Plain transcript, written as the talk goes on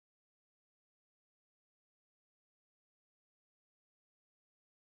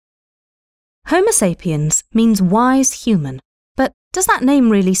Homo sapiens means wise human, but does that name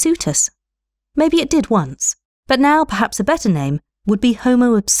really suit us? Maybe it did once, but now perhaps a better name would be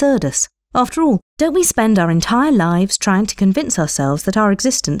Homo absurdus. After all, don't we spend our entire lives trying to convince ourselves that our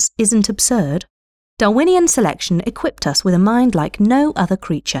existence isn't absurd? Darwinian selection equipped us with a mind like no other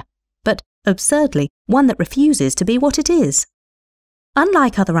creature, but, absurdly, one that refuses to be what it is.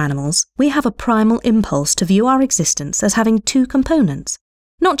 Unlike other animals, we have a primal impulse to view our existence as having two components,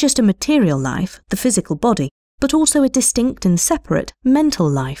 not just a material life, the physical body, but also a distinct and separate mental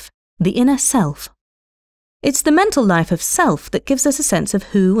life, the inner self. It's the mental life of self that gives us a sense of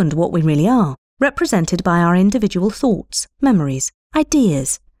who and what we really are, represented by our individual thoughts, memories,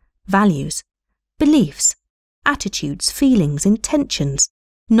 ideas, values, beliefs, attitudes, feelings, intentions,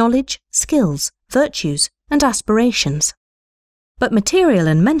 knowledge, skills, virtues, and aspirations. But material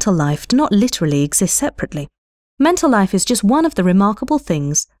and mental life do not literally exist separately. Mental life is just one of the remarkable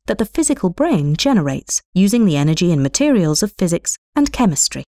things that the physical brain generates using the energy and materials of physics and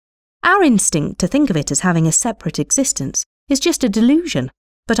chemistry. Our instinct to think of it as having a separate existence is just a delusion,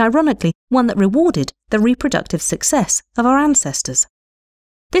 but ironically one that rewarded the reproductive success of our ancestors.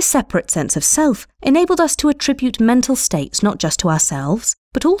 This separate sense of self enabled us to attribute mental states not just to ourselves,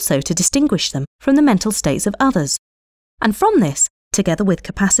 but also to distinguish them from the mental states of others. And from this, together with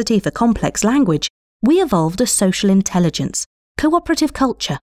capacity for complex language, we evolved a social intelligence, cooperative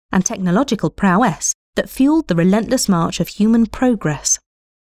culture, and technological prowess that fueled the relentless march of human progress.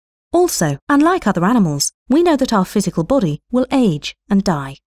 Also, unlike other animals, we know that our physical body will age and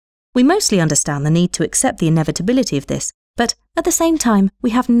die. We mostly understand the need to accept the inevitability of this, but at the same time, we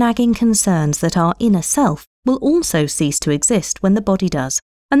have nagging concerns that our inner self will also cease to exist when the body does,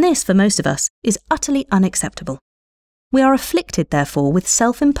 and this, for most of us, is utterly unacceptable. We are afflicted, therefore, with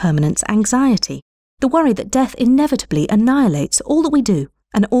self-impermanence anxiety, the worry that death inevitably annihilates all that we do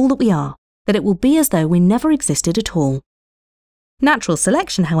and all that we are, that it will be as though we never existed at all. Natural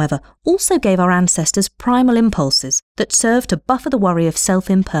selection, however, also gave our ancestors primal impulses that served to buffer the worry of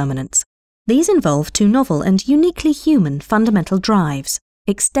self-impermanence. These involve two novel and uniquely human fundamental drives: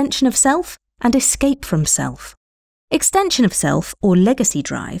 extension of self and escape from self. Extension of self, or legacy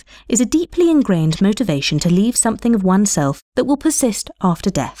drive, is a deeply ingrained motivation to leave something of oneself that will persist after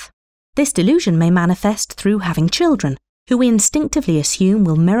death. This delusion may manifest through having children, who we instinctively assume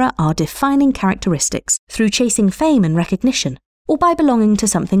will mirror our defining characteristics through chasing fame and recognition, or by belonging to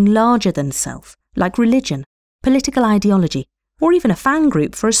something larger than self, like religion, political ideology, or even a fan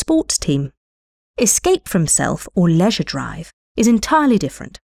group for a sports team. Escape from self, or leisure drive, is entirely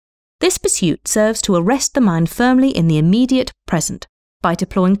different. This pursuit serves to arrest the mind firmly in the immediate present by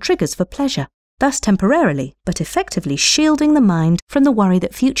deploying triggers for pleasure, thus temporarily but effectively shielding the mind from the worry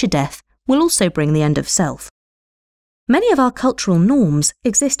that future death will also bring the end of self. Many of our cultural norms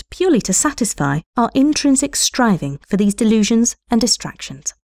exist purely to satisfy our intrinsic striving for these delusions and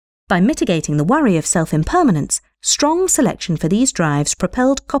distractions. By mitigating the worry of self-impermanence, strong selection for these drives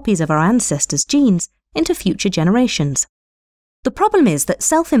propelled copies of our ancestors' genes into future generations. The problem is that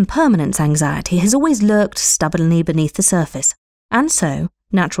self-impermanence anxiety has always lurked stubbornly beneath the surface, and so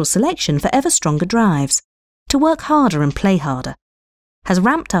natural selection for ever stronger drives, to work harder and play harder, has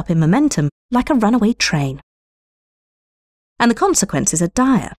ramped up in momentum like a runaway train. And the consequences are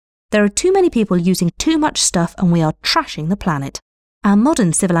dire. There are too many people using too much stuff and we are trashing the planet. Our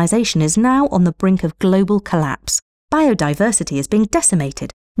modern civilization is now on the brink of global collapse. Biodiversity is being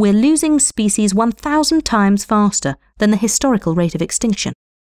decimated. We're losing species 1,000 times faster than the historical rate of extinction.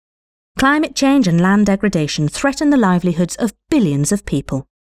 Climate change and land degradation threaten the livelihoods of billions of people.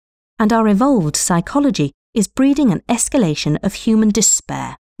 And our evolved psychology is breeding an escalation of human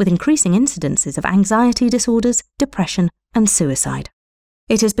despair, with increasing incidences of anxiety disorders, depression, and suicide.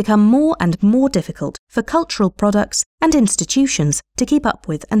 It has become more and more difficult for cultural products and institutions to keep up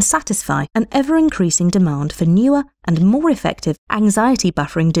with and satisfy an ever-increasing demand for newer and more effective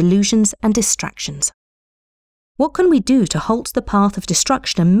anxiety-buffering delusions and distractions. What can we do to halt the path of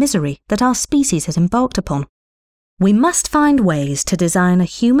destruction and misery that our species has embarked upon? We must find ways to design a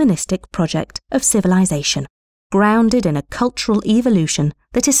humanistic project of civilization, grounded in a cultural evolution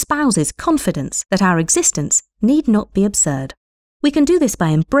that espouses confidence that our existence need not be absurd. We can do this by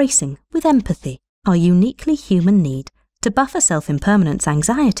embracing, with empathy, our uniquely human need to buffer self-impermanence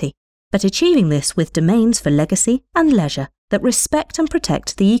anxiety, but achieving this with domains for legacy and leisure that respect and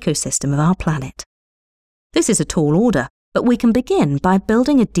protect the ecosystem of our planet. This is a tall order, but we can begin by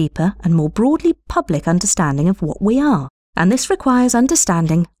building a deeper and more broadly public understanding of what we are, and this requires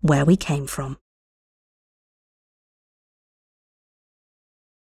understanding where we came from.